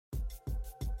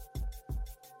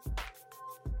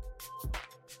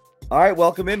All right,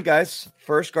 welcome in, guys.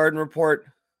 First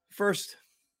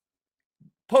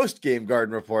post-game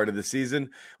Garden Report of the season.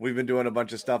 We've been doing a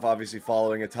bunch of stuff, obviously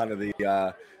following a ton of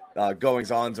the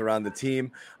goings-ons around the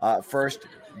team. First,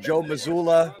 Joe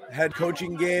Mazzulla head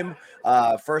coaching game.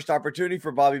 First opportunity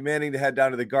for Bobby Manning to head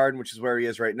down to the Garden, which is where he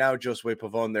is right now. Josue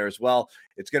Pavone there as well.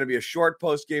 It's going to be a short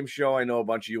post-game show. I know a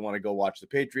bunch of you want to go watch the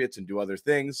Patriots and do other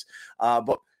things,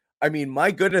 but I mean, my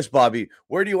goodness, Bobby,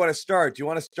 where do you want to start? Do you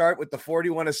want to start with the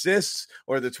 41 assists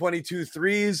or the 22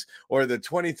 threes or the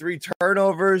 23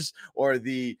 turnovers or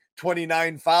the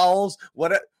 29 fouls, or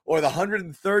the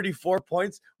 134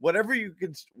 points? Whatever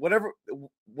the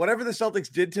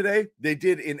Celtics did today, they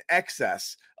did in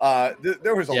excess.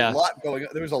 There was a lot going on.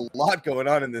 There was a lot going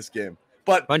on in this game.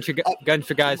 But bunch of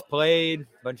guys played,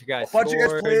 bunch of guys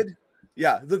scored.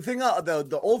 Yeah, the thing,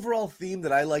 the overall theme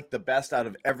that I like the best out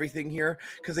of everything here,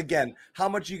 because again, how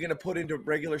much are you going to put into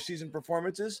regular season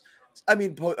performances? I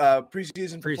mean,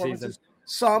 preseason performances.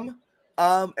 Some,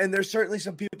 and there's certainly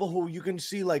some people who you can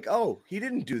see like, oh, he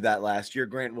didn't do that last year.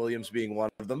 Grant Williams being one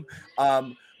of them.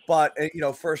 But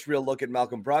first real look at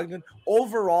Malcolm Brogdon.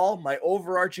 Overall, my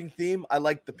overarching theme, I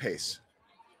like the pace.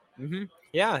 Mm-hmm.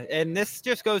 Yeah, and this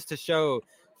just goes to show,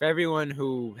 for everyone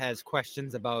who has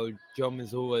questions about Joe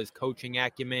Mazzulla's coaching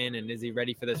acumen and is he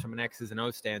ready for this from an X's and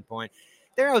O's standpoint,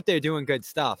 they're out there doing good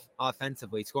stuff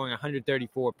offensively, scoring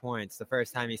 134 points the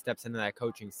first time he steps into that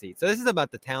coaching seat. So this is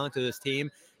about the talent of this team,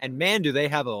 and man, do they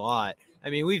have a lot. I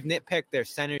mean, we've nitpicked their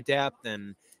center depth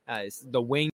and the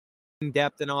wing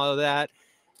depth and all of that.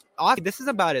 This is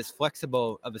about as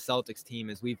flexible of a Celtics team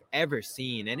as we've ever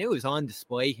seen, and it was on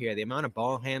display here. The amount of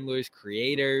ball handlers,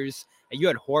 creators. You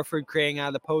had Horford creating out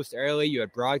of the post early. You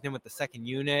had Brogdon with the second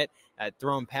unit,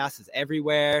 throwing passes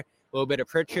everywhere. A little bit of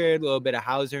Pritchard, a little bit of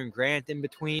Hauser and Grant in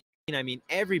between. I mean,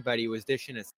 everybody was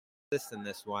dishing assists in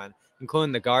this one,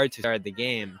 including the guards who started the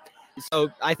game. So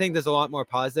I think there's a lot more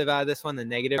positive out of this one than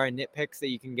negative. There are nitpicks that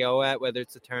you can go at, whether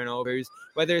it's the turnovers,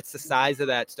 whether it's the size of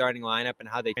that starting lineup and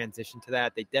how they transitioned to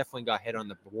that. They definitely got hit on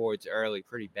the boards early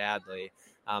pretty badly.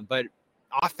 But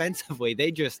offensively,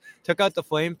 they just took out the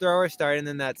flamethrower starting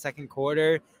in that second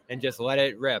quarter and just let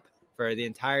it rip for the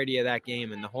entirety of that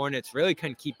game. And the Hornets really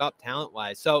couldn't keep up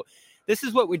talent-wise. So this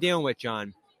is what we're dealing with,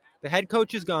 John. The head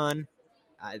coach is gone,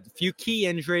 a few key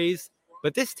injuries,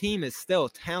 but this team is still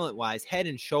talent-wise head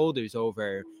and shoulders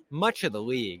over much of the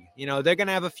league. They're going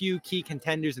to have a few key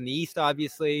contenders in the East,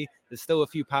 obviously. There's still a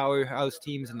few powerhouse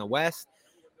teams in the West.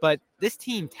 But this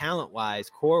team, talent-wise,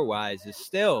 core-wise, is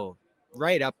still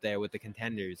right up there with the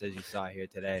contenders, as you saw here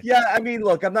today. Yeah, I mean,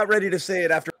 look, I'm not ready to say it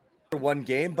after one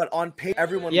game, but on paper,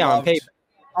 everyone loved.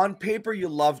 On paper, you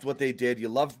loved what they did. You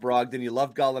loved Brogdon. You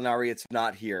loved Gallinari. It's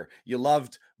not here. You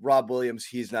loved Rob Williams.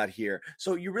 He's not here.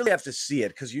 So you really have to see it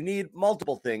because you need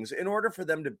multiple things in order for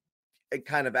them to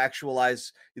kind of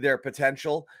actualize their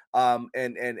potential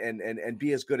and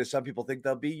be as good as some people think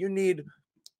they'll be. You need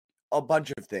a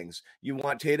bunch of things. You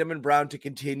want Tatum and Brown to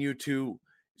continue to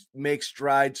make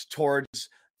strides towards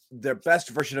their best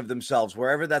version of themselves,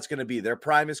 wherever that's going to be. Their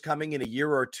prime is coming in a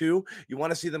year or two. You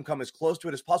want to see them come as close to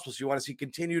it as possible. So you want to see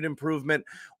continued improvement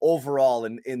overall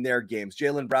in their games.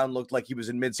 Jaylen Brown looked like he was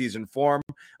in midseason form.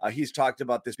 He's talked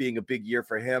about this being a big year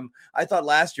for him. I thought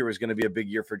last year was going to be a big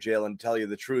year for Jaylen, to tell you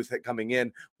the truth, coming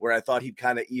in, where I thought he'd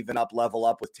kind of level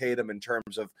up with Tatum in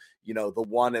terms of, the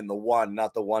 1 and the 1,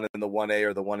 not the 1 and the 1A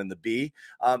or the 1 and the B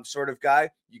sort of guy.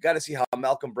 You got to see how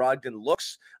Malcolm Brogdon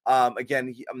looks.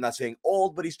 Again, I'm not saying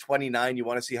old, but he's 29. You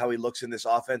want to see how he looks in this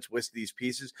offense with these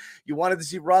pieces. You wanted to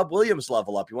see Rob Williams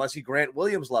level up. You want to see Grant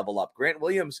Williams level up. Grant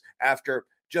Williams, after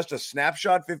just a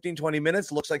snapshot, 15, 20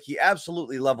 minutes, looks like he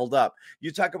absolutely leveled up.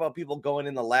 You talk about people going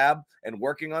in the lab and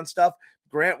working on stuff.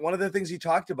 Grant, one of the things he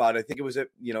talked about, I think it was a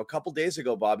couple days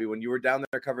ago, Bobby, when you were down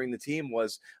there covering the team,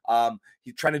 was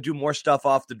he's trying to do more stuff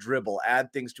off the dribble,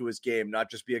 add things to his game, not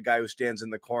just be a guy who stands in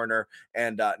the corner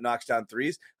and knocks down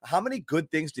threes. How many good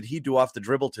things did he do off the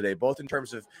dribble today, both in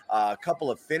terms of a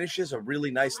couple of finishes, a really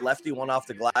nice lefty one off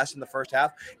the glass in the first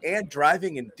half, and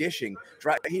driving and dishing.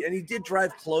 He did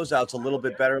drive closeouts a little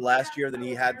bit better last year than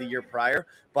he had the year prior,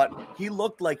 but he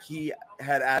looked like he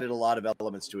had added a lot of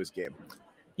elements to his game.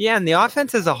 Yeah, and the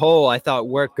offense as a whole, I thought,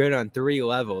 worked good on 3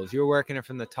 levels. You were working it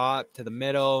from the top to the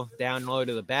middle, down low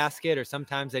to the basket, or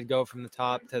sometimes they'd go from the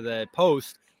top to the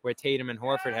post, where Tatum and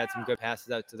Horford had some good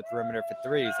passes out to the perimeter for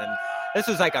threes. And this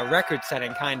was like a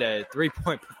record-setting kind of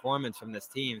three-point performance from this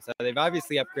team. So they've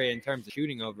obviously upgraded in terms of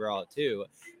shooting overall, too.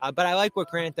 But I like what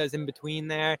Grant does in between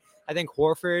there. I think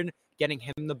Horford, getting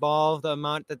him the ball, the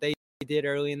amount that they did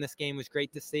early in this game was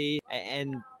great to see.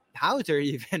 And Hauser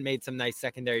even made some nice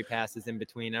secondary passes in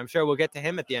between. I'm sure we'll get to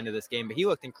him at the end of this game, but he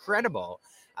looked incredible.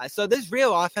 So there's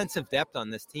real offensive depth on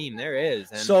this team. There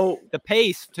is. And so the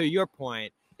pace, to your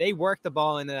point, they worked the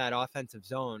ball into that offensive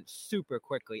zone super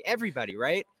quickly. Everybody,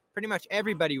 right? Pretty much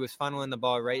everybody was funneling the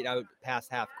ball right out past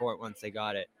half court once they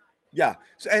got it. Yeah.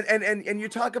 So, and you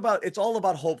talk about, it's all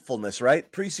about hopefulness, right?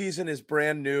 Preseason is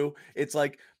brand new. It's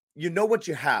like, you know what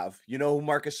you have. You know who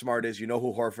Marcus Smart is. You know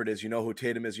who Horford is. You know who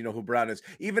Tatum is. You know who Brown is.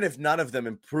 Even if none of them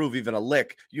improve even a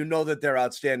lick, you know that they're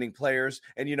outstanding players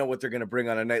and you know what they're going to bring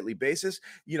on a nightly basis.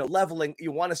 You know, leveling,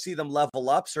 you want to see them level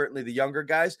up, certainly the younger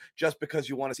guys, just because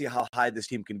you want to see how high this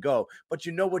team can go. But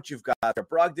you know what you've got there.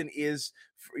 Brogdon is,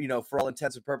 you know, for all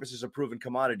intents and purposes, a proven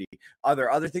commodity. Are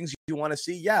there other things you want to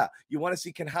see? Yeah. You want to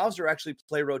see, can Hauser actually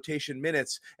play rotation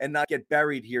minutes and not get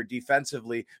buried here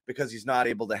defensively because he's not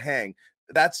able to hang?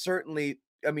 That's certainly,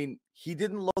 I mean, he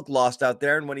didn't look lost out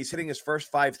there. And when he's hitting his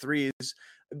first 5 threes,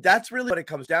 that's really what it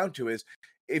comes down to is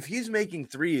if he's making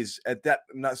threes at that,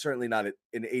 certainly not at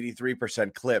an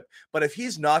 83% clip, but if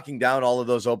he's knocking down all of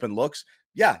those open looks,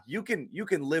 yeah, you can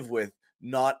live with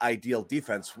not ideal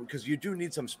defense because you do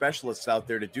need some specialists out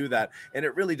there to do that. And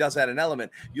it really does add an element.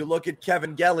 You look at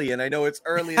Kevin Gelly, and I know it's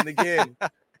early in the game.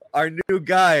 Our new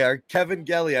guy, our Kevin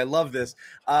Gelly. I love this.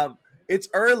 It's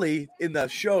early in the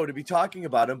show to be talking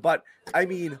about him, but I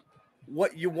mean,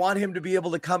 what you want him to be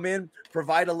able to come in,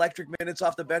 provide electric minutes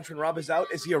off the bench when Rob is out.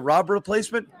 Is he a Rob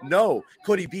replacement? No.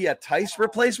 Could he be a Tice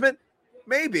replacement?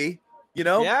 Maybe, you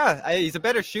know? Yeah, he's a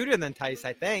better shooter than Tice,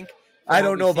 I think. I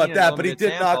don't know about that, but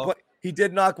he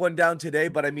did knock one down today,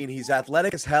 but I mean, he's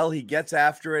athletic as hell. He gets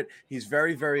after it. He's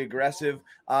very, very aggressive.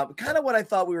 Kind of what I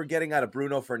thought we were getting out of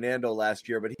Bruno Fernando last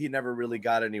year, but he never really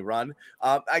got any run.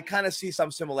 I kind of see some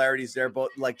similarities there,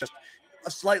 both like just a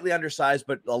slightly undersized,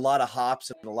 but a lot of hops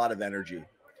and a lot of energy.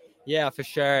 Yeah, for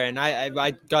sure. And I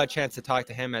got a chance to talk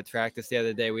to him at practice the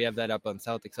other day. We have that up on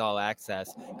Celtics All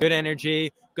Access. Good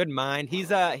energy, good mind.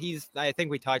 He's I think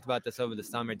we talked about this over the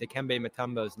summer, Dikembe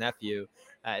Mutombo's nephew.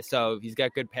 So he's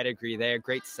got good pedigree there,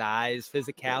 great size,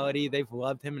 physicality. They've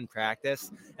loved him in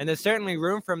practice. And there's certainly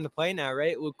room for him to play now,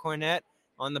 right? Luke Cornett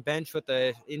on the bench with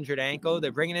the injured ankle.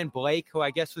 They're bringing in Blake, who I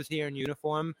guess was here in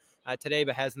uniform today,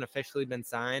 but hasn't officially been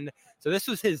signed. So this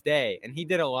was his day, and he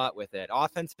did a lot with it.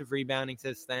 Offensive rebounding's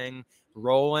his thing.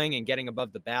 Rolling and getting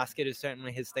above the basket is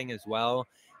certainly his thing as well.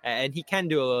 And he can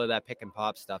do a little of that pick and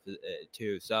pop stuff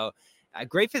too. So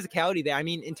great physicality there. I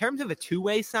mean, in terms of a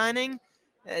two-way signing,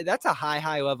 that's a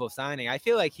high level signing. I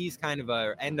feel like he's kind of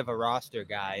a end of a roster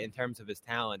guy in terms of his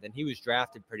talent, and he was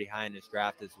drafted pretty high in his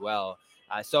draft as well.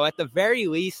 So at the very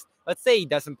least, let's say he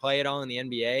doesn't play at all in the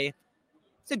NBA.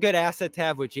 It's a good asset to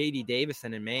have with J.D.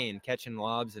 Davison in Maine, catching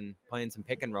lobs and playing some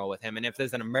pick and roll with him. And if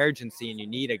there's an emergency and you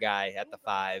need a guy at the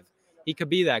 5, he could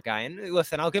be that guy. And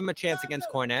listen, I'll give him a chance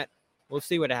against Cornett. We'll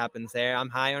see what happens there. I'm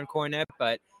high on Cornett,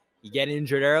 but you get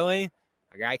injured early,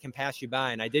 a guy can pass you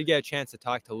by. And I did get a chance to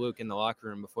talk to Luke in the locker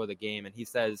room before the game, and he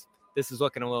says this is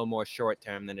looking a little more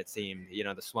short-term than it seemed. You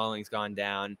know, the swelling's gone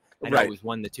down. I know it was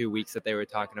 1 to 2 weeks that they were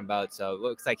talking about, so it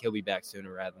looks like he'll be back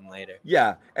sooner rather than later.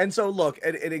 Yeah, and so look,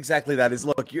 and exactly that is,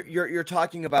 look, you're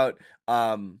talking about,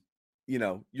 you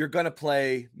know, you're going to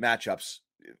play matchups,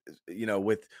 you know,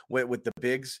 with the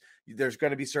bigs. There's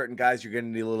going to be certain guys you're going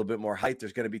to need a little bit more height.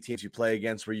 There's going to be teams you play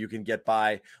against where you can get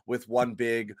by with one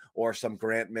big or some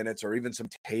Grant minutes or even some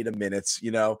Tatum minutes,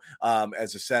 you know,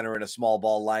 as a center in a small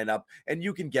ball lineup, and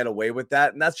you can get away with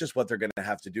that. And that's just what they're going to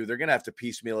have to do. They're going to have to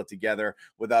piecemeal it together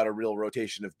without a real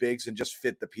rotation of bigs and just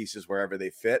fit the pieces wherever they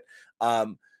fit.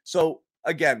 So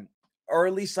again,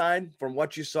 early sign from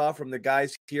what you saw from the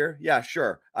guys here. Yeah,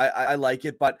 sure. I like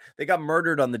it, but they got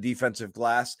murdered on the defensive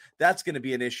glass. That's going to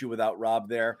be an issue without Rob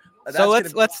there. So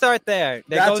let's start there.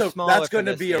 That's going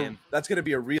to be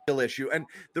a real issue. And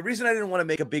the reason I didn't want to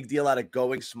make a big deal out of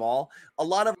going small, a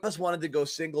lot of us wanted to go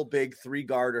single big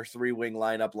 3-guard or 3-wing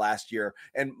lineup last year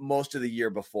and most of the year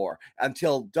before,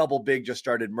 until double big just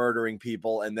started murdering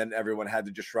people, and then everyone had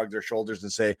to just shrug their shoulders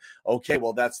and say, okay,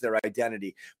 well, that's their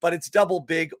identity. But it's double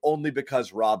big only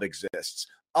because Rob exists.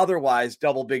 Otherwise,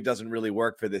 double big doesn't really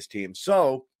work for this team.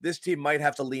 So this team might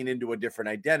have to lean into a different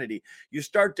identity. You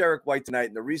start Derek White tonight,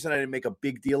 and the reason I didn't make a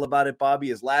big deal about it, Bobby,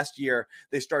 is last year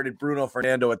they started Bruno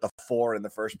Fernando at the 4 in the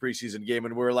first preseason game,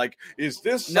 and we were like, is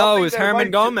this something? No, it was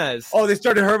Herman Gomez. Oh, they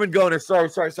started Herman Gomez. Sorry.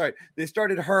 They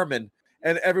started Herman,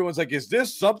 and everyone's like, is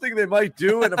this something they might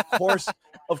do? And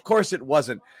of course it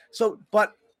wasn't. So,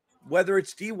 but whether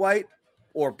it's D. White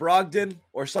or Brogdon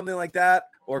or something like that,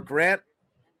 or Grant,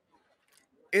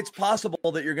 it's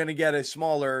possible that you're going to get a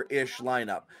smaller-ish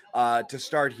lineup to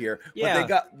start here. Yeah.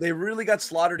 But they really got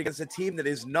slaughtered against a team that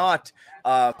is not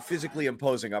physically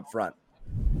imposing up front.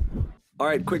 All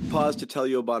right, quick pause to tell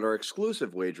you about our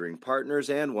exclusive wagering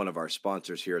partners and one of our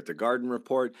sponsors here at the Garden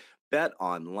Report, Bet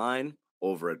Online.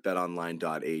 Over at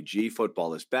betonline.ag,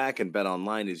 football is back, and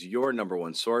BetOnline is your number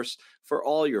one source for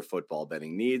all your football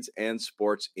betting needs and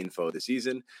sports info this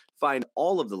season. Find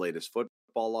all of the latest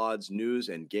football odds, news,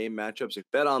 and game matchups.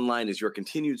 BetOnline is your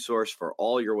continued source for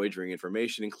all your wagering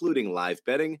information, including live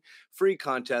betting, free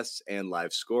contests, and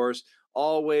live scores.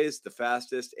 Always the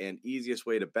fastest and easiest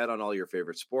way to bet on all your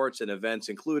favorite sports and events,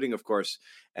 including, of course,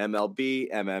 MLB,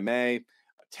 MMA,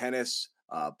 tennis,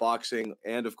 boxing,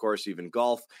 and of course, even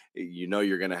golf. You know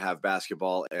you're going to have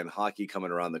basketball and hockey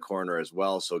coming around the corner as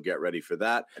well, so get ready for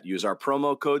that. Use our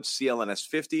promo code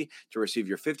CLNS50 to receive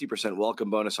your 50% welcome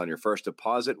bonus on your first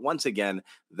deposit. Once again,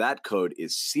 that code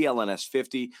is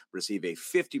CLNS50. Receive a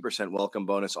 50% welcome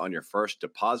bonus on your first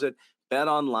deposit. Bet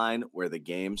online, where the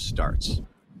game starts.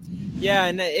 Yeah,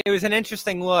 and it was an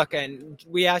interesting look, and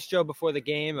we asked Joe before the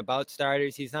game about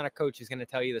starters. He's not a coach who's going to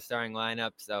tell you the starting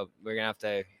lineup, so we're going to have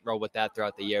to roll with that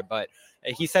throughout the year. But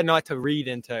he said not to read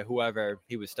into whoever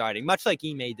he was starting, much like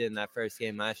Ime did in that first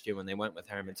game last year when they went with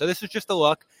Herman. So this was just a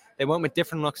look. They went with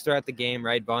different looks throughout the game,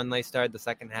 right? Vonleh started the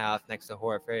second half next to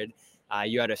Horford.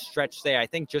 You had a stretch there, I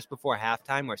think, just before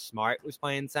halftime where Smart was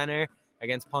playing center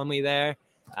against Plumlee there.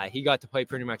 He got to play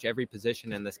pretty much every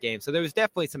position in this game. So there was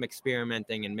definitely some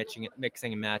experimenting and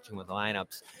mixing and matching with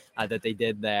lineups that they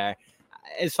did there.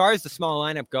 As far as the small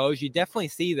lineup goes, you definitely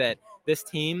see that this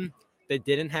team that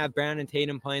didn't have Brown and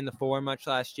Tatum playing the four much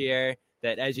last year,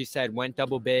 that, as you said, went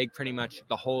double big pretty much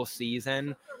the whole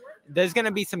season, there's going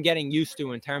to be some getting used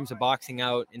to in terms of boxing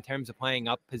out, in terms of playing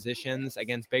up positions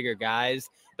against bigger guys.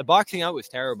 The boxing out was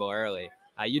terrible early.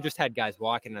 You just had guys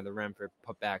walking to the rim for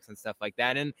putbacks and stuff like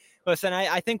that. And listen,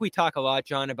 I think we talk a lot,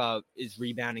 John, about is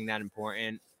rebounding that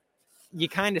important. You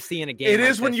kind of see in a game. It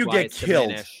is when you get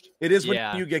killed. It is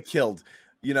when you get killed.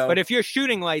 You know. But if you're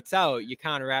shooting lights out, you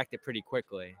counteract it pretty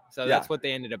quickly. So that's what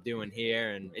they ended up doing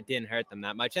here, and it didn't hurt them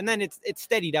that much. And then it's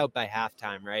steadied out by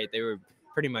halftime, right? They were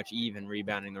pretty much even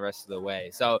rebounding the rest of the way.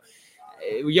 So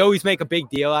we always make a big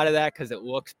deal out of that because it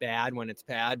looks bad when it's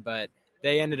bad, but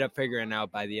they ended up figuring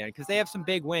out by the end because they have some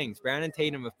big wings. Brown and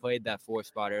Tatum have played that four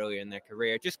spot earlier in their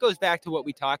career. It just goes back to what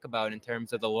we talk about in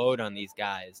terms of the load on these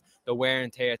guys, the wear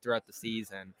and tear throughout the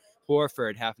season.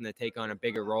 Horford having to take on a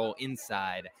bigger role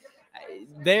inside.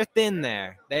 They're thin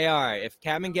there. They are. If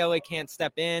Kabengele can't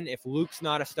step in, if Luke's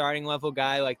not a starting level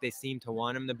guy like they seem to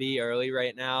want him to be early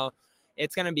right now,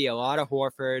 it's going to be a lot of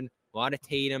Horford, a lot of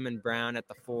Tatum and Brown at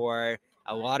the four,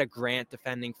 a lot of Grant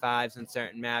defending fives in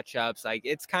certain matchups. Like,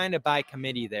 it's kind of by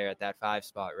committee there at that five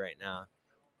spot right now.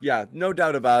 Yeah, no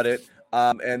doubt about it.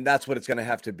 And that's what it's going to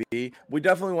have to be. We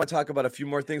definitely want to talk about a few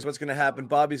more things. What's going to happen?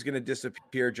 Bobby's going to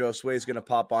disappear. Joe Sway's going to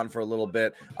pop on for a little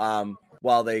bit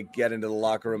while they get into the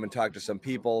locker room and talk to some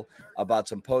people about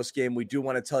some post game. We do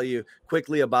want to tell you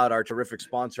quickly about our terrific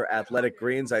sponsor, Athletic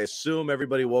Greens. I assume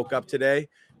everybody woke up today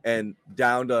and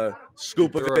downed a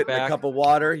scoop of it in a cup of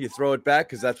water. You throw it back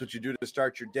because that's what you do to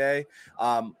start your day.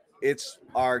 It's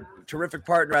our terrific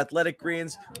partner, Athletic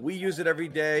Greens. We use it every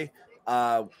day.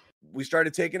 We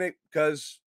started taking it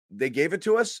because they gave it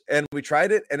to us and we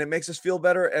tried it and it makes us feel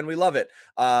better and we love it.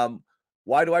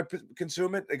 Why do I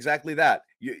consume it? Exactly that.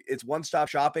 It's one-stop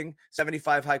shopping,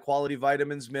 75 high-quality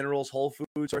vitamins, minerals, whole food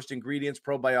sourced ingredients,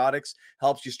 probiotics,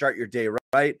 helps you start your day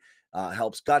right.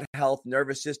 Helps gut health,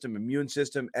 nervous system, immune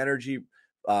system, energy,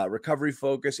 recovery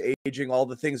focus, aging, all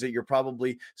the things that you're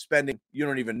probably spending. You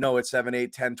don't even know it's $7,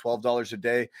 $8, $10, $12 a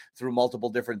day through multiple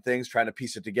different things, trying to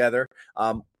piece it together.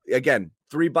 Again,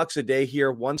 $3 a day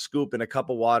here, one scoop in a cup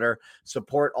of water.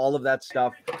 Support all of that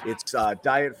stuff. It's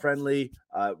diet friendly,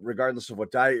 regardless of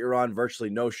what diet you're on, virtually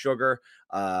no sugar.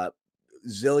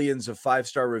 Zillions of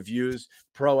 5-star reviews,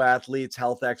 pro athletes,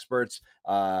 health experts,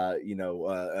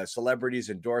 celebrities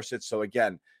endorse it. So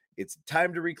again, it's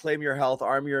time to reclaim your health,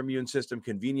 arm your immune system,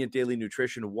 convenient daily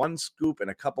nutrition, one scoop and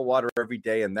a cup of water every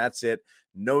day, and that's it.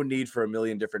 No need for a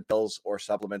million different pills or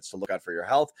supplements to look out for your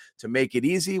health. To make it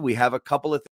easy, we have a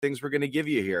couple of things we're going to give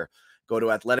you here. Go to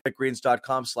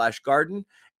athleticgreens.com/garden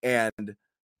and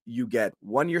you get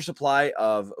 1 year supply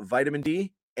of vitamin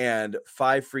D and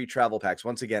 5 free travel packs.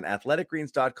 Once again,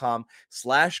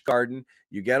 athleticgreens.com/garden.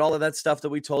 You get all of that stuff that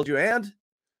we told you and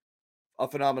a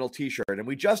phenomenal t-shirt. And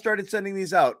we just started sending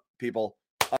these out, people.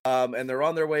 And they're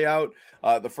on their way out.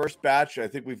 The first batch, I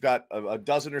think we've got a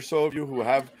dozen or so of you who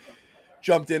have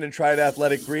jumped in and tried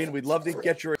Athletic Green. We'd love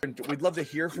to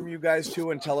hear from you guys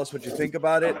too and tell us what you think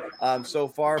about it so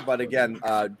far. But again,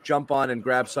 jump on and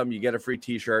grab some. You get a free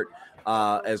t-shirt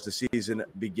as the season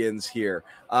begins here.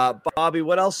 Bobby,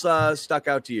 what else stuck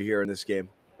out to you here in this game?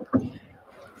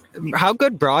 How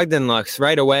good Brogdon looks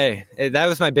right away. That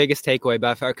was my biggest takeaway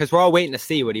by far, because we're all waiting to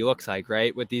see what he looks like,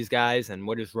 right, with these guys and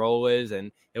what his role is.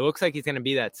 And it looks like he's going to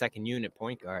be that second unit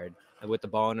point guard with the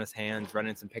ball in his hands,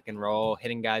 running some pick and roll,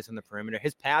 hitting guys on the perimeter.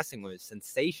 His passing was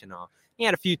sensational. He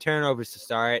had a few turnovers to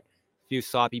start, a few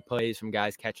sloppy plays from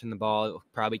guys catching the ball. It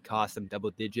probably cost him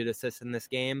double-digit assists in this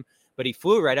game. But he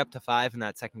flew right up to 5 in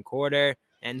that second quarter,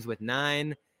 ends with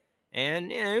 9.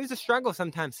 And it was a struggle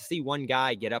sometimes to see one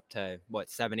guy get up to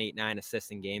 7, 8, 9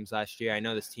 assists in games last year. I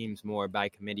know this team's more by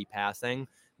committee passing,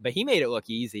 but he made it look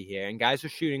easy here. And guys were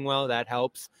shooting well, that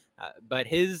helps. But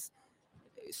his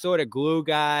sort of glue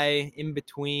guy in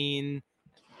between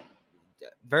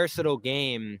versatile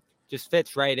game just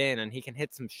fits right in, and he can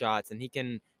hit some shots and he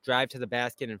can drive to the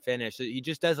basket and finish. He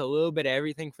just does a little bit of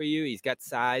everything for you. He's got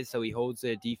size, so he holds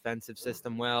the defensive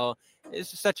system well.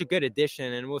 It's just such a good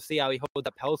addition, and we'll see how he holds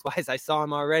up health-wise. I saw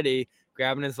him already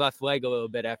grabbing his left leg a little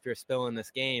bit after a spill in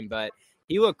this game, but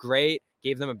he looked great,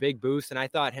 gave them a big boost, and I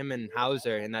thought him and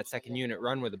Hauser in that second unit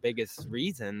run were the biggest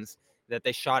reasons that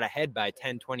they shot ahead by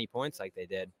 10, 20 points like they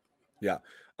did. Yeah.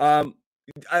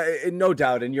 No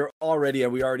doubt, and we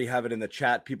already have it in the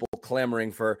chat. People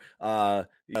clamoring for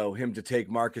him to take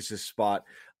Marcus's spot.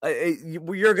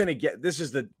 You're going to get this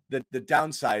is the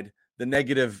downside, the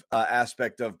negative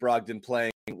aspect of Brogdon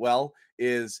playing well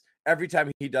is every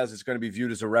time he does, it's going to be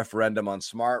viewed as a referendum on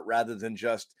Smart rather than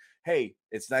just, hey,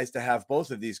 it's nice to have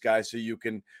both of these guys so you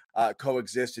can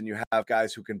coexist and you have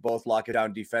guys who can both lock it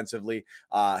down defensively,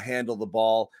 handle the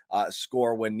ball,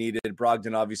 score when needed.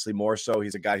 Brogdon, obviously more so.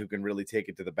 He's a guy who can really take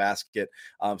it to the basket.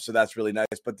 So that's really nice.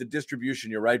 But the distribution,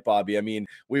 you're right, Bobby. I mean,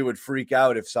 we would freak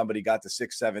out if somebody got to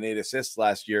 6, 7, 8 assists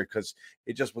last year because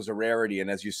it just was a rarity. And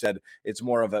as you said, it's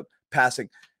more of a passing.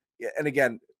 And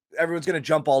again, everyone's going to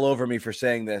jump all over me for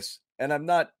saying this. And I'm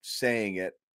not saying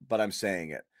it, but I'm saying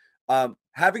it.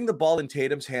 Having the ball in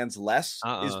Tatum's hands less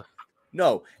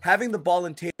having the ball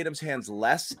in Tatum's hands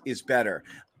less is better.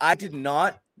 I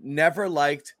never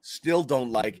liked, still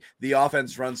don't like the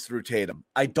offense runs through Tatum.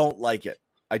 I don't like it.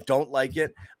 I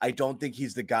don't think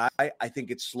he's the guy. I think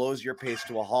it slows your pace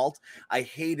to a halt. I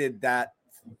hated that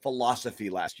philosophy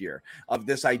last year of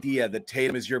this idea that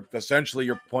Tatum is essentially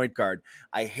your point guard.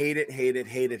 I hate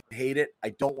it. I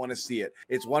don't want to see it.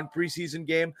 It's one preseason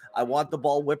game. I want the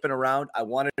ball whipping around. I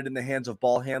want it in the hands of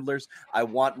ball handlers. I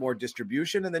want more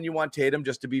distribution. And then you want Tatum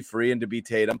just to be free and to be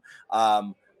Tatum,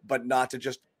 but not to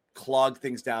just clog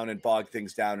things down and bog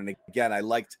things down. And again, I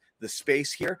liked the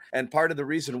space here. And part of the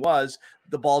reason was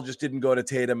the ball just didn't go to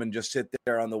Tatum and just sit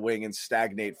there on the wing and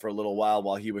stagnate for a little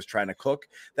while he was trying to cook.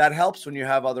 That helps when you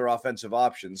have other offensive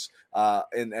options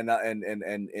and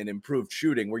improved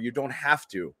shooting where you don't have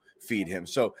to feed him.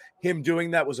 So him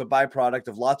doing that was a byproduct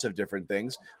of lots of different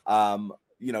things.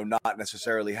 Not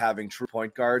necessarily having true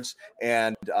point guards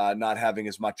and not having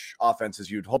as much offense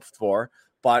as you'd hoped for,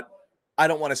 but I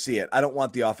don't want to see it. I don't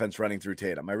want the offense running through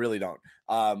Tatum. I really don't.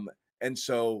 And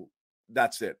so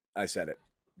that's it. I said it.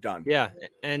 Done. Yeah,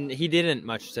 and he didn't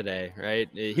much today, right?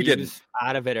 He didn't. Was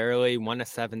out of it early,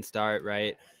 1-7 start,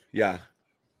 right? Yeah.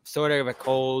 Sort of a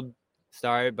cold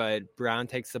start, but Brown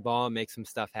takes the ball and makes some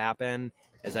stuff happen.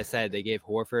 As I said, they gave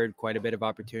Horford quite a bit of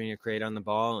opportunity to create on the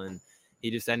ball, and he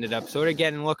just ended up sort of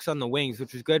getting looks on the wings,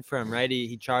 which was good for him, right?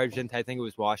 He charged into, I think it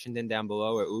was Washington down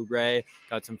below, or Oubre,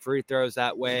 got some free throws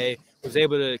that way, was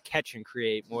able to catch and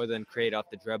create more than create off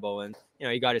the dribble. And,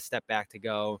 he got his step back to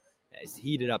go. It's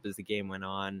heated up as the game went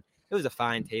on. It was a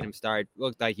fine Tatum start.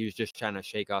 Looked like he was just trying to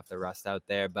shake off the rust out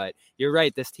there. But you're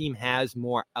right, this team has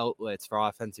more outlets for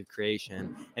offensive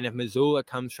creation. And if Mazzulla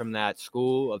comes from that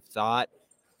school of thought,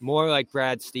 more like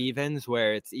Brad Stevens,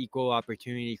 where it's equal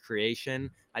opportunity creation,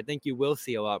 I think you will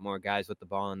see a lot more guys with the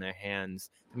ball in their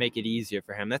hands to make it easier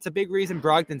for him. That's a big reason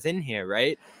Brogdon's in here,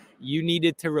 right? You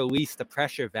needed to release the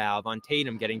pressure valve on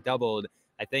Tatum getting doubled.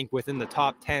 I think within the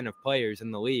top 10 of players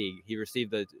in the league, he received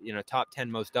the top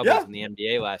 10 most doubles in the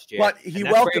NBA last year. But he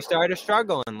started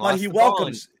struggling. But he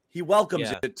welcomes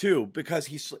it too, because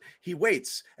he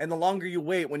waits. And the longer you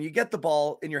wait, when you get the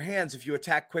ball in your hands, if you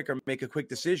attack quick or make a quick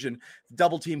decision, the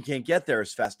double team can't get there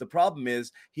as fast. The problem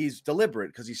is he's deliberate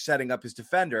because he's setting up his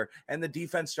defender, and the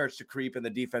defense starts to creep, and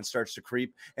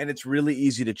it's really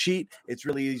easy to cheat. It's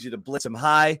really easy to blitz him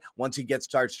high once he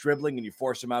starts dribbling and you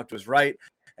force him out to his right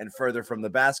and further from the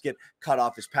basket, cut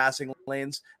off his passing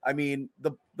lanes. I mean,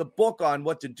 the book on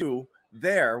what to do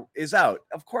there is out.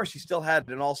 Of course, he still had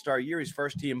an all-star year. He's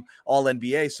first team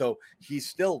all-NBA, so he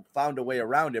still found a way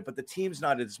around it. But the team's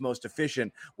not as most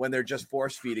efficient when they're just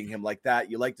force-feeding him like that.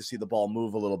 You like to see the ball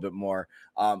move a little bit more.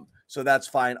 So that's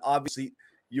fine. Obviously,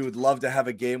 you would love to have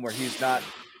a game where he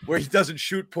doesn't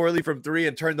shoot poorly from three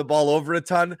and turn the ball over a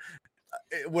ton.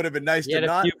 it would have been nice He to had a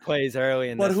not. few plays early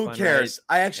in But this who one, cares?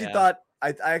 right? I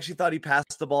actually thought he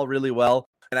passed the ball really well,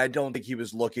 and I don't think he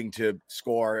was looking to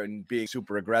score and being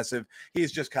super aggressive.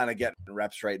 He's just kind of getting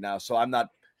reps right now, so I'm not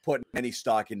putting any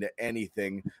stock into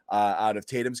anything out of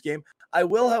Tatum's game. I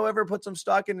will, however, put some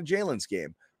stock into Jalen's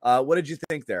game. What did you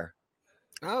think there?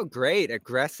 Oh, great.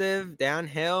 Aggressive,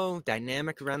 downhill,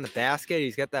 dynamic around the basket.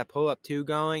 He's got that pull-up two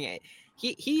going.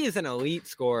 He is an elite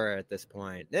scorer at this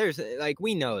point.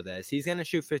 We know this. He's going to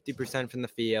shoot 50% from the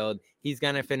field. He's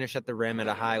going to finish at the rim at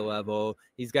a high level.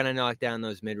 He's going to knock down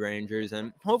those mid-rangers,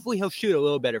 and hopefully he'll shoot a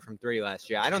little better from three last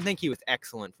year. I don't think he was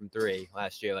excellent from three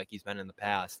last year like he's been in the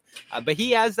past. But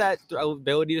he has that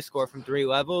ability to score from three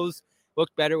levels.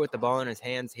 Looked better with the ball in his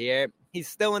hands here. He's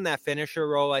still in that finisher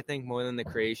role, I think, more than the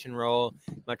creation role,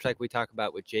 much like we talk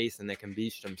about with Jason. There can be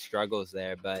some struggles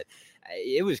there, but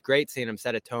it was great seeing him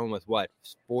set a tone with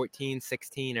 14,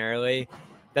 16 early.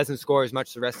 Doesn't score as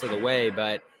much the rest of the way,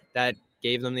 but that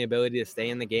gave them the ability to stay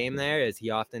in the game there, as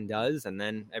he often does, and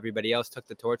then everybody else took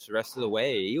the torch the rest of the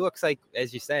way. He looks like,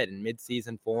 as you said, in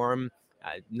mid-season form,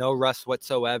 no rust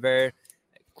whatsoever.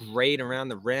 Great around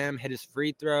the rim, hit his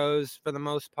free throws for the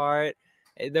most part.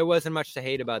 There wasn't much to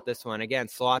hate about this one. Again,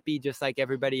 sloppy, just like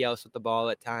everybody else with the ball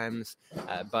at times.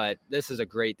 But this is a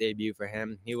great debut for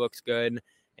him. He looks good,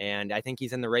 and I think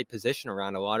he's in the right position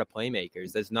around a lot of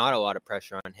playmakers. There's not a lot of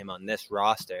pressure on him on this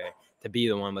roster to be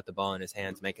the one with the ball in his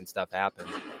hands making stuff happen.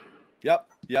 Yep,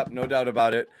 no doubt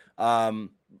about it.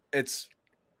 It's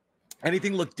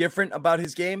anything look different about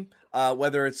his game?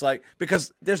 Whether it's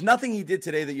because there's nothing he did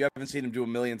today that you haven't seen him do a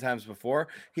million times before.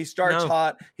 He starts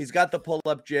hot. He's got the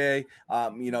pull-up J.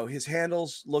 His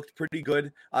handles looked pretty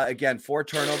good. Again, 4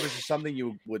 turnovers is something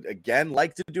you would, again,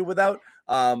 like to do without.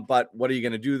 But what are you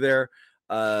going to do there?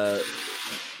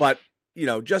 But,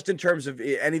 just in terms of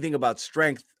anything about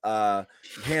strength,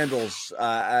 handles,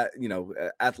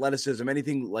 athleticism,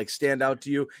 anything stand out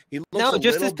to you? He looks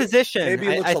just his position. Maybe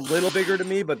he looks a little bigger to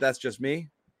me, but that's just me.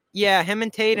 Yeah, him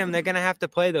and Tatum, they're going to have to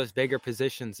play those bigger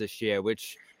positions this year,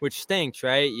 which stinks,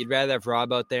 right? You'd rather have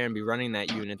Rob out there and be running that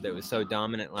unit that was so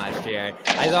dominant last year.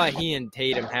 I thought he and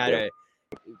Tatum had a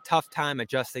tough time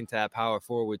adjusting to that power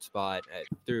forward spot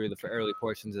through the early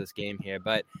portions of this game here,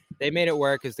 but they made it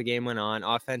work as the game went on.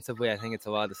 Offensively, I think it's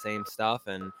a lot of the same stuff,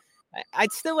 and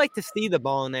I'd still like to see the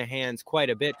ball in their hands quite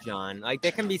a bit, John.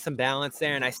 There can be some balance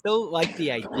there, and I still like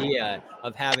the idea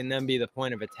of having them be the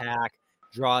point of attack,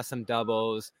 draw some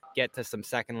doubles, get to some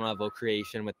second level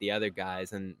creation with the other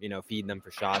guys and, feed them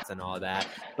for shots and all that.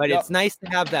 But It's nice to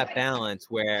have that balance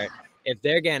where if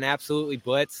they're getting absolutely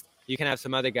blitzed, you can have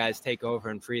some other guys take over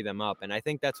and free them up. And I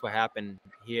think that's what happened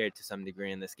here to some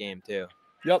degree in this game too.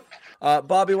 Yep.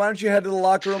 Bobby, why don't you head to the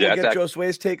locker room? We'll get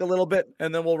Josue's take a little bit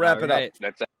and then we'll wrap it up.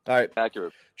 That's all right.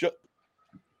 Accurate.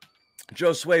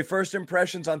 Josue, first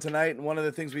impressions on tonight. And one of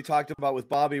the things we talked about with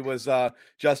Bobby was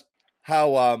just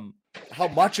how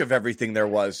much of everything there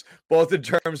was, both in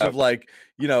terms of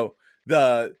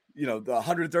the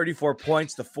 134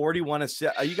 points, the 41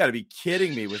 assists. You got to be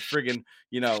kidding me with friggin',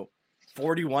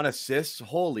 41 assists.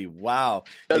 Holy wow.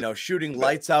 Shooting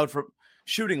lights out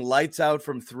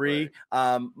from three.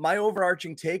 My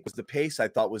overarching take was the pace I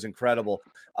thought was incredible,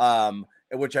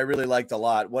 which I really liked a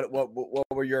lot. What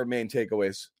were your main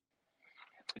takeaways?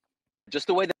 Just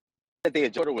the way that they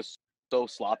adjusted was so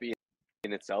sloppy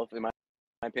in itself, in my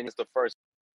opinion. It's the first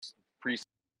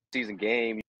preseason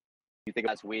game. You think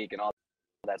last week and all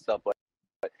that stuff, but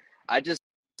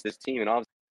this team and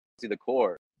obviously the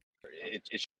core, it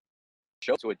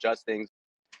shows to adjust things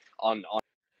on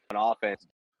offense.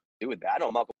 Do with that. I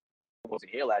know Malcolm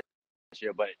wasn't here last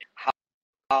year, but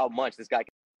how much this guy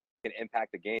can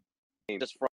impact the game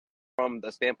just from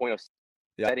the standpoint of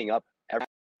setting up. Every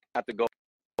have to go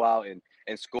out and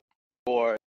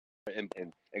score and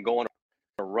go on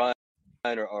a run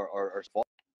or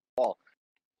fall.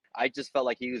 I just felt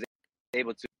like he was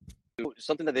able to do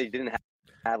something that they didn't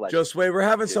have last year. Josue, we're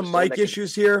having some mic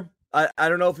issues here. I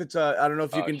don't know if it's I don't know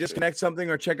if you can disconnect something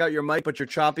or check out your mic, but you're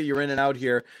choppy. You're in and out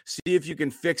here. See if you can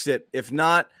fix it. If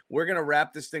not, we're going to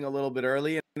wrap this thing a little bit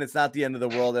early, and it's not the end of the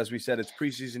world. As we said, it's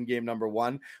preseason game number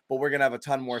 1, but we're going to have a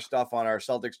ton more stuff on our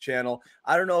Celtics channel.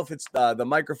 I don't know if it's the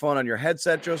microphone on your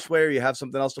headset, Josue, or you have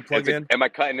something else to plug in. Am I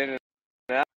cutting in and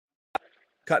out?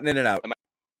 Cutting in and out. Am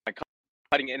I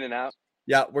cutting in and out?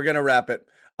 Yeah, we're going to wrap it.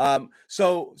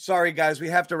 So sorry guys, we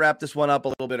have to wrap this one up a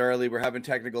little bit early. We're having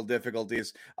technical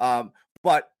difficulties.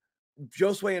 But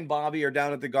Josue and Bobby are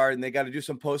down at the Garden. They got to do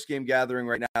some post-game gathering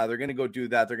right now. They're going to go do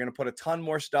that. They're going to put a ton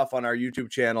more stuff on our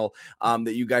YouTube channel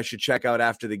that you guys should check out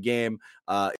after the game.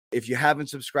 If you haven't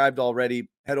subscribed already,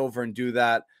 head over and do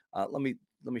that. Let me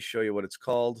show you what it's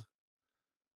called.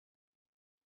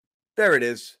 There it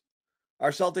is. Our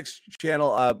Celtics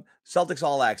channel, Celtics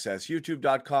All Access,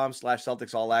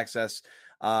 youtube.com/Celtics All Access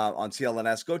on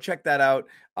CLNS. Go check that out.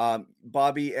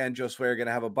 Bobby and Josue are going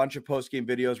to have a bunch of post-game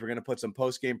videos. We're going to put some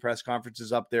post-game press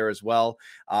conferences up there as well.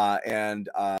 And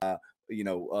a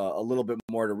little bit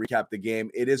more to recap the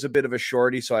game. It is a bit of a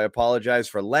shorty, so I apologize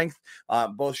for length.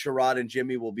 Both Sherrod and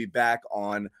Jimmy will be back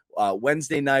on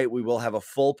Wednesday night. We will have a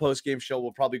full post-game show.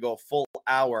 We'll probably go a full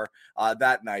hour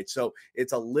that night. So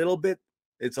it's a little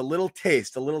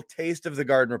taste of the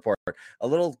Garden Report, a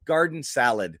little garden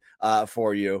salad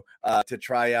for you to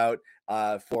try out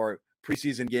for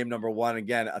preseason game number 1.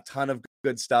 Again, a ton of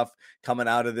good stuff coming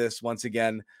out of this. Once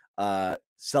again,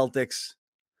 Celtics,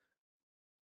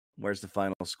 where's the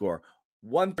final score?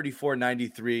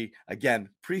 134-93. Again,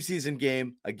 preseason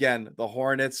game. Again, the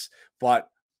Hornets, but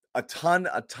a ton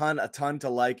to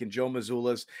like in Joe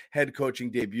Mazzulla's head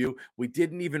coaching debut. We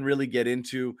didn't even really get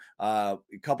into a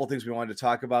couple things we wanted to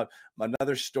talk about.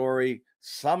 Another story,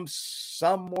 some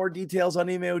more details on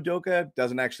Ime Udoka.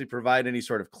 Doesn't actually provide any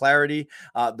sort of clarity.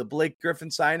 The Blake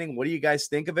Griffin signing, what do you guys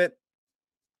think of it?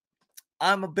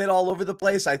 I'm a bit all over the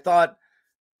place. I thought,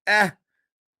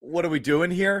 what are we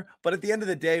doing here? But at the end of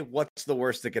the day, what's the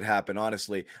worst that could happen,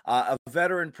 honestly? A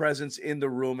veteran presence in the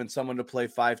room and someone to play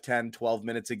 5, 10, 12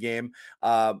 minutes a game.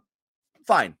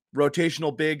 Fine.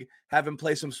 Rotational big, have him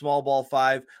play some small ball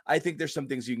 5. I think there's some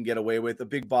things you can get away with. A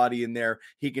big body in there.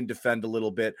 He can defend a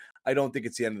little bit. I don't think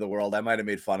it's the end of the world. I might have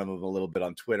made fun of him a little bit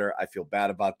on Twitter. I feel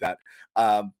bad about that.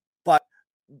 But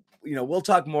we'll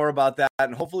talk more about that,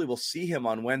 and hopefully we'll see him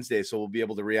on Wednesday, so we'll be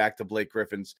able to react to Blake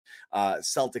Griffin's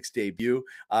Celtics debut.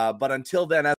 But until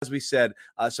then, as we said,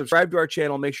 subscribe to our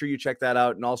channel. Make sure you check that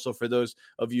out. And also for those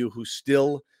of you who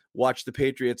still watch the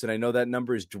Patriots, and I know that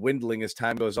number is dwindling as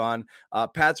time goes on,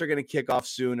 Pats are going to kick off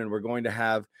soon, and we're going to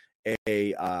have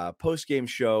a post-game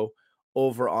show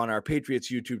over on our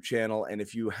Patriots YouTube channel. And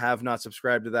if you have not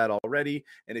subscribed to that already,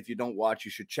 and if you don't watch,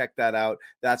 you should check that out.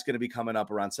 That's going to be coming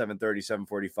up around 7:30,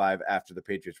 7:45 after the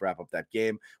Patriots wrap up that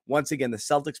game. Once again, the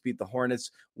Celtics beat the Hornets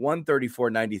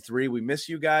 134-93. We miss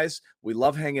you guys. We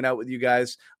love hanging out with you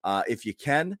guys. If you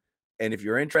can, and if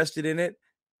you're interested in it,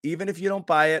 even if you don't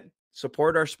buy it,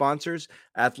 support our sponsors,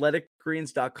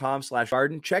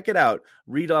 athleticgreens.com/garden. Check it out.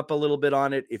 Read up a little bit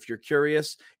on it. If you're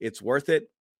curious, it's worth it.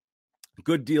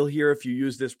 Good deal here if you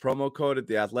use this promo code at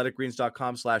the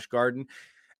athleticgreens.com/garden.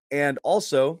 And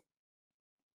also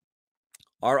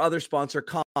our other sponsor,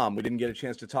 Calm. We didn't get a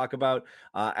chance to talk about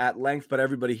at length, but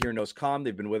everybody here knows Calm.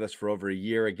 They've been with us for over a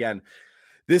year. Again,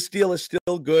 this deal is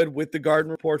still good with the Garden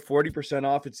Report, 40%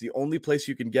 off. It's the only place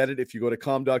you can get it if you go to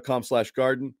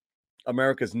calm.com/garden,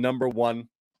 America's #1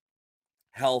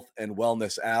 health and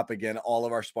wellness app. Again, all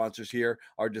of our sponsors here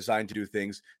are designed to do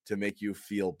things to make you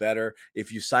feel better.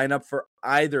 If you sign up for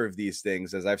either of these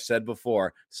things, as I've said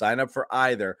before, sign up for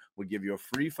either. We'll give you a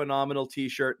free phenomenal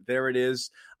t-shirt. There it is.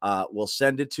 We'll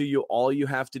send it to you. All you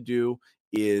have to do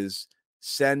is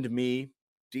DM me,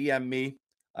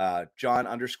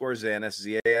 John_Zannis,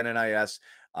 Zannis,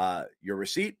 your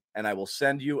receipt, and I will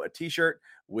send you a t-shirt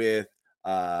with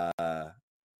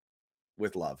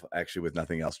love, actually, with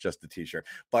nothing else, just the t-shirt.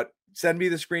 But send me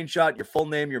the screenshot, your full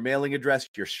name, your mailing address,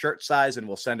 your shirt size, and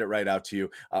we'll send it right out to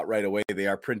you right away. They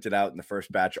are printed out, and the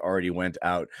first batch already went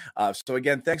out. So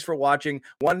again, thanks for watching.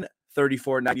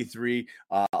 134-93.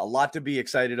 A lot to be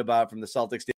excited about from the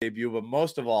Celtics debut, but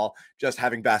most of all, just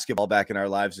having basketball back in our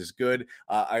lives is good.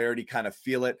 I already kind of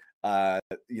feel it.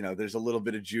 There's a little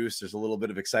bit of juice. There's a little bit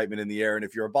of excitement in the air. And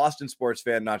if you're a Boston sports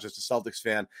fan, not just a Celtics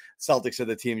fan, Celtics are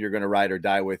the team you're going to ride or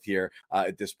die with here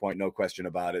at this point. No question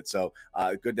about it. So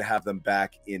good to have them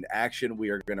back in action. We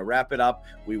are going to wrap it up.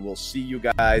 We will see you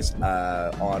guys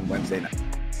on Wednesday night.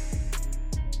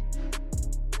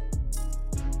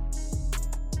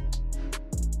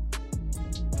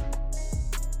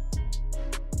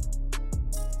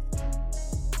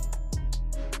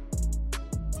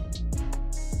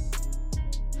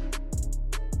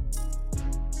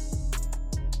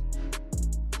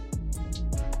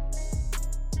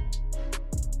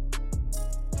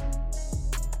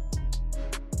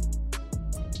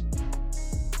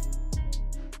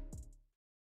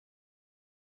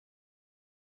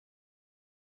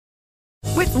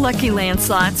 With Lucky Land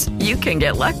Slots, you can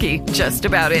get lucky just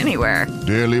about anywhere.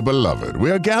 Dearly beloved, we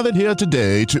are gathered here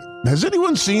today to... Has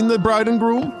anyone seen the bride and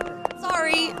groom?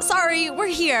 Sorry, we're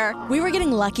here. We were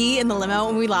getting lucky in the limo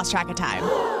and we lost track of time.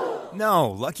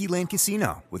 No, Lucky Land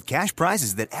Casino, with cash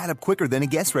prizes that add up quicker than a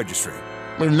guest registry.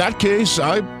 In that case,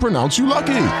 I pronounce you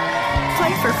lucky.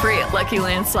 Play for free at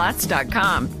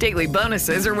LuckyLandSlots.com. Daily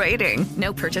bonuses are waiting.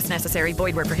 No purchase necessary.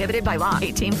 Void where prohibited by law.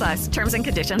 18+. Terms and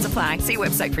conditions apply. See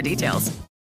website for details.